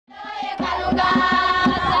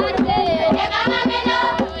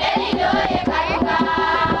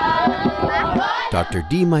Dr.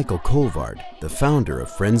 D. Michael Colvard, the founder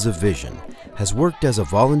of Friends of Vision, has worked as a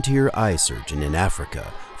volunteer eye surgeon in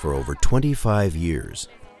Africa for over 25 years.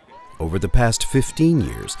 Over the past 15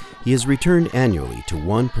 years, he has returned annually to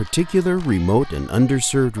one particular remote and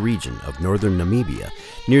underserved region of northern Namibia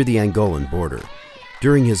near the Angolan border.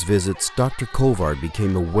 During his visits, Dr. Colvard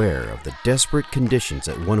became aware of the desperate conditions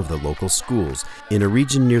at one of the local schools in a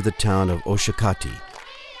region near the town of Oshakati.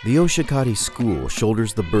 The Oshakati school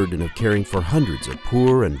shoulders the burden of caring for hundreds of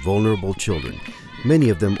poor and vulnerable children, many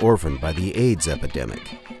of them orphaned by the AIDS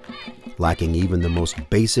epidemic. Lacking even the most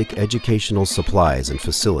basic educational supplies and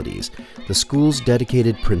facilities, the school's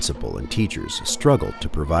dedicated principal and teachers struggle to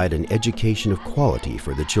provide an education of quality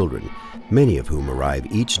for the children, many of whom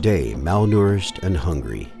arrive each day malnourished and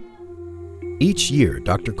hungry. Each year,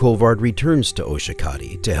 Dr. Colvard returns to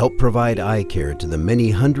Oshakati to help provide eye care to the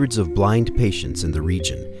many hundreds of blind patients in the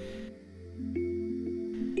region.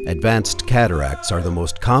 Advanced cataracts are the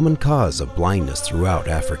most common cause of blindness throughout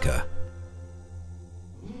Africa.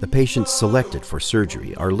 The patients selected for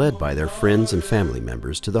surgery are led by their friends and family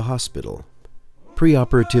members to the hospital.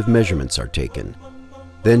 Preoperative measurements are taken.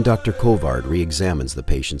 Then Dr. Colvard re-examines the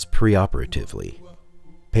patients preoperatively.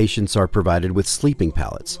 Patients are provided with sleeping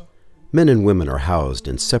pallets. Men and women are housed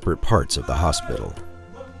in separate parts of the hospital.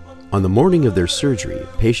 On the morning of their surgery,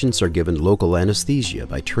 patients are given local anesthesia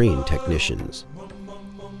by trained technicians.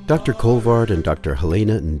 Dr. Colvard and Dr.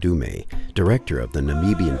 Helena Ndume, director of the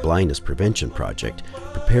Namibian Blindness Prevention Project,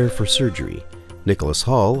 prepare for surgery. Nicholas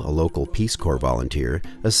Hall, a local Peace Corps volunteer,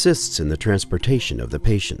 assists in the transportation of the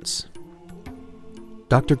patients.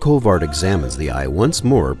 Dr. Colvard examines the eye once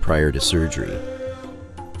more prior to surgery.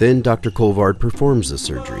 Then Dr. Colvard performs the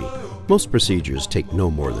surgery. Most procedures take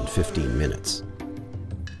no more than 15 minutes.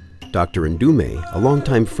 Dr. Ndume, a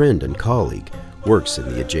longtime friend and colleague, works in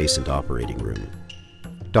the adjacent operating room.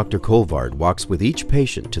 Dr. Colvard walks with each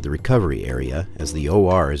patient to the recovery area as the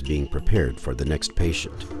OR is being prepared for the next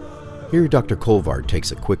patient. Here, Dr. Colvard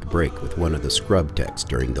takes a quick break with one of the scrub techs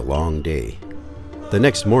during the long day. The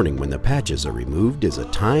next morning, when the patches are removed, is a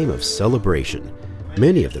time of celebration.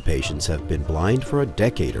 Many of the patients have been blind for a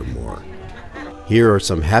decade or more. Here are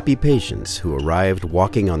some happy patients who arrived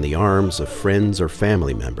walking on the arms of friends or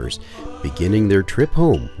family members, beginning their trip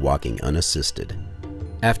home walking unassisted.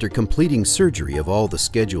 After completing surgery of all the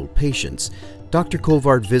scheduled patients, Dr.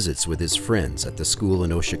 Colvard visits with his friends at the school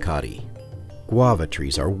in Oshakati. Guava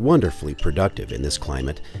trees are wonderfully productive in this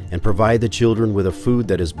climate and provide the children with a food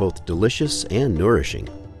that is both delicious and nourishing.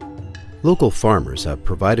 Local farmers have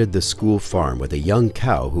provided the school farm with a young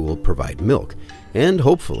cow who will provide milk, and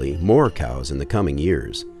hopefully more cows in the coming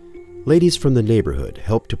years. Ladies from the neighborhood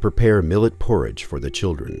help to prepare millet porridge for the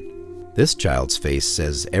children. This child's face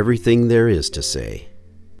says everything there is to say.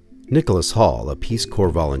 Nicholas Hall, a Peace Corps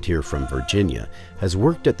volunteer from Virginia, has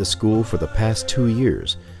worked at the school for the past 2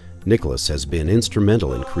 years. Nicholas has been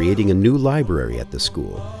instrumental in creating a new library at the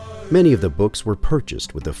school. Many of the books were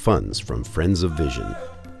purchased with the funds from Friends of Vision.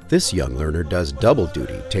 This young learner does double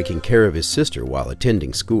duty, taking care of his sister while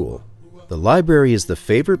attending school. The library is the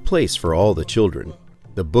favorite place for all the children.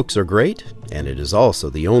 The books are great, and it is also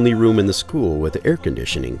the only room in the school with air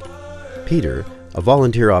conditioning. Peter, a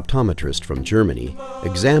volunteer optometrist from Germany,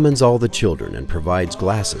 examines all the children and provides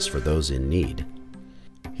glasses for those in need.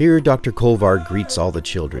 Here, Dr. Colvard greets all the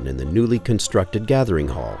children in the newly constructed gathering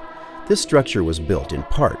hall. This structure was built in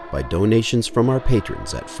part by donations from our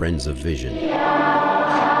patrons at Friends of Vision.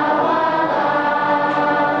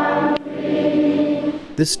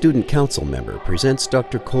 This student council member presents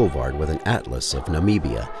Dr. Colvard with an atlas of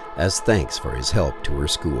Namibia as thanks for his help to her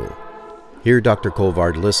school. Here, Dr.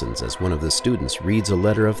 Colvard listens as one of the students reads a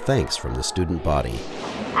letter of thanks from the student body.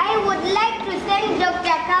 I would like to thank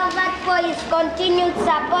Dr. Colvard for his continued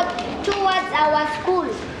support towards our school.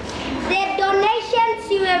 The donations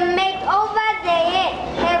you have made over the years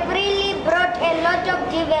have really brought a lot of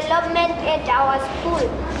development at our school.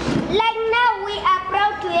 Like now, we are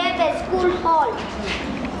proud to have a school hall.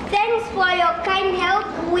 Thanks for your kind help.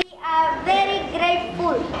 We are very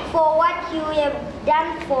grateful for what you have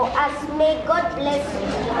done for us. May God bless you.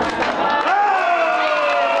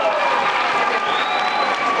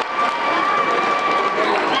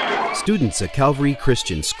 Students at Calvary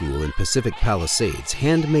Christian School in Pacific Palisades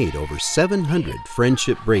handmade over 700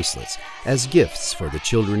 friendship bracelets as gifts for the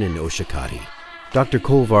children in Oshakati. Dr.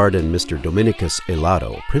 Colvard and Mr. Dominicus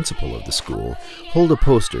Elado, principal of the school, hold a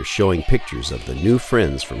poster showing pictures of the new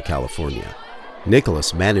friends from California.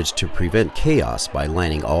 Nicholas managed to prevent chaos by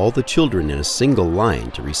lining all the children in a single line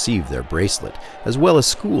to receive their bracelet, as well as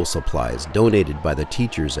school supplies donated by the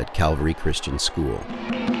teachers at Calvary Christian School.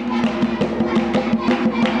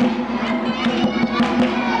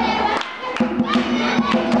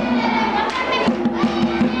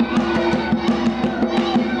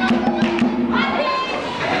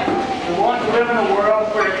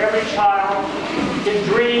 Child can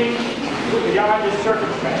dream beyond his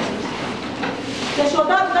circumstances.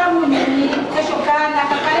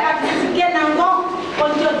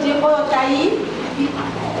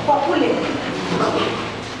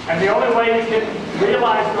 And the only way you can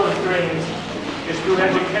realize those dreams is through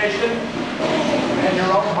education and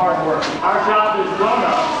your own hard work. Our job as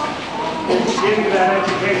grown-ups is to give you that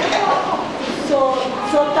education. So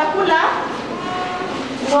Takula,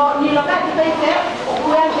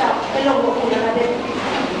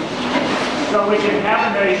 so we can have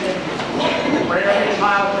a nation where every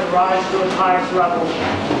child can rise to its highest level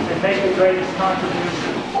and make the greatest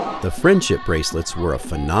contribution. The friendship bracelets were a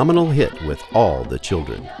phenomenal hit with all the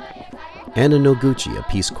children. Anna Noguchi, a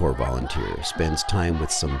Peace Corps volunteer, spends time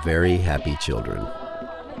with some very happy children.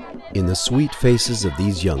 In the sweet faces of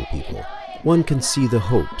these young people, one can see the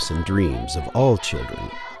hopes and dreams of all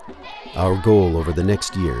children. Our goal over the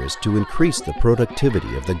next year is to increase the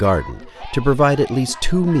productivity of the garden to provide at least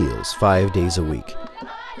 2 meals 5 days a week.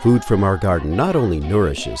 Food from our garden not only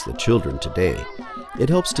nourishes the children today, it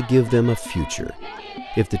helps to give them a future.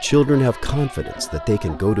 If the children have confidence that they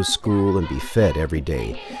can go to school and be fed every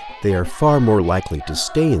day, they are far more likely to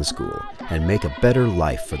stay in school and make a better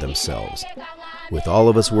life for themselves. With all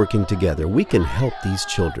of us working together, we can help these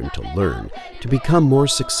children to learn, to become more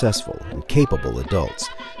successful and capable adults,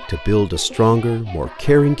 to build a stronger, more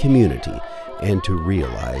caring community, and to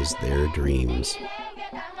realize their dreams.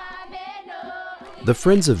 The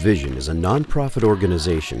Friends of Vision is a nonprofit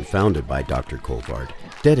organization founded by Dr. Colvard,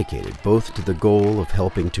 dedicated both to the goal of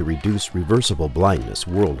helping to reduce reversible blindness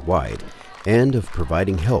worldwide and of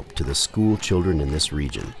providing help to the school children in this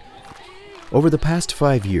region. Over the past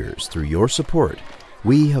 5 years, through your support,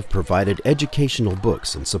 we have provided educational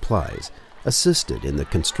books and supplies, assisted in the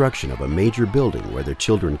construction of a major building where the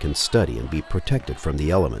children can study and be protected from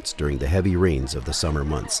the elements during the heavy rains of the summer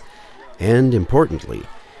months, and importantly,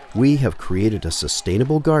 we have created a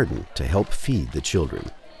sustainable garden to help feed the children.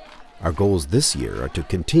 Our goals this year are to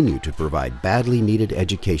continue to provide badly needed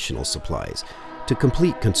educational supplies, to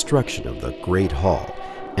complete construction of the Great Hall,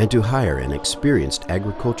 and to hire an experienced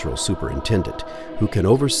agricultural superintendent who can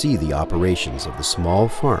oversee the operations of the small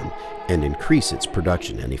farm and increase its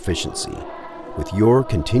production and efficiency. With your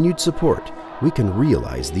continued support, we can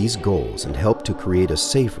realize these goals and help to create a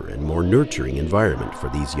safer and more nurturing environment for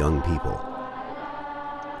these young people.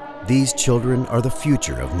 These children are the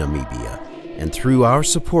future of Namibia, and through our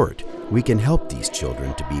support, we can help these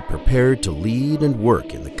children to be prepared to lead and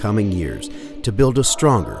work in the coming years to build a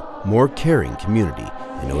stronger, more caring community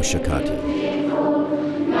in Oshakati.